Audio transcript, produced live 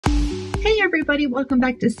everybody, welcome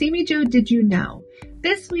back to Sammy Joe Did You Know?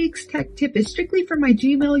 This week's tech tip is strictly for my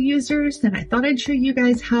Gmail users, and I thought I'd show you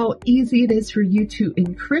guys how easy it is for you to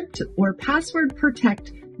encrypt or password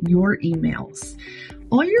protect your emails.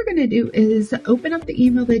 All you're going to do is open up the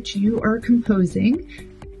email that you are composing,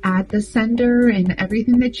 add the sender and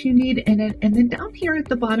everything that you need in it, and then down here at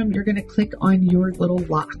the bottom you're going to click on your little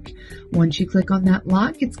lock. Once you click on that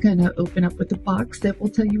lock, it's going to open up with a box that will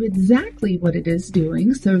tell you exactly what it is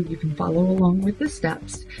doing, so you can follow along with the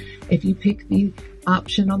steps. If you pick the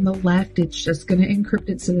option on the left, it's just going to encrypt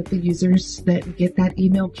it so that the users that get that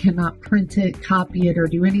email cannot print it, copy it, or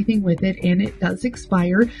do anything with it, and it does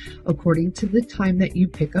expire according to the time that you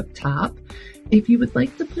pick up top. If you would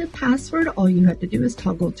like to put a password, all you have to do is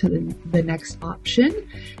toggle to the next option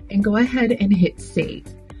and go ahead and hit save.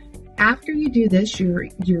 After you do this,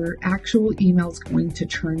 your actual email is going to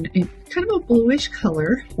turn in kind of a bluish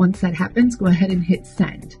color. Once that happens, go ahead and hit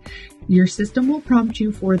send. Your system will prompt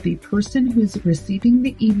you for the person who's receiving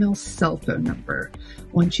the email's cell phone number.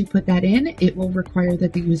 Once you put that in, it will require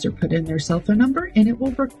that the user put in their cell phone number, and it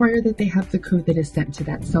will require that they have the code that is sent to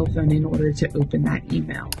that cell phone in order to open that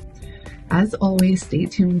email. As always, stay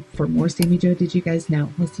tuned for more Sammy Joe Did You Guys Know?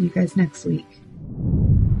 We'll see you guys next week.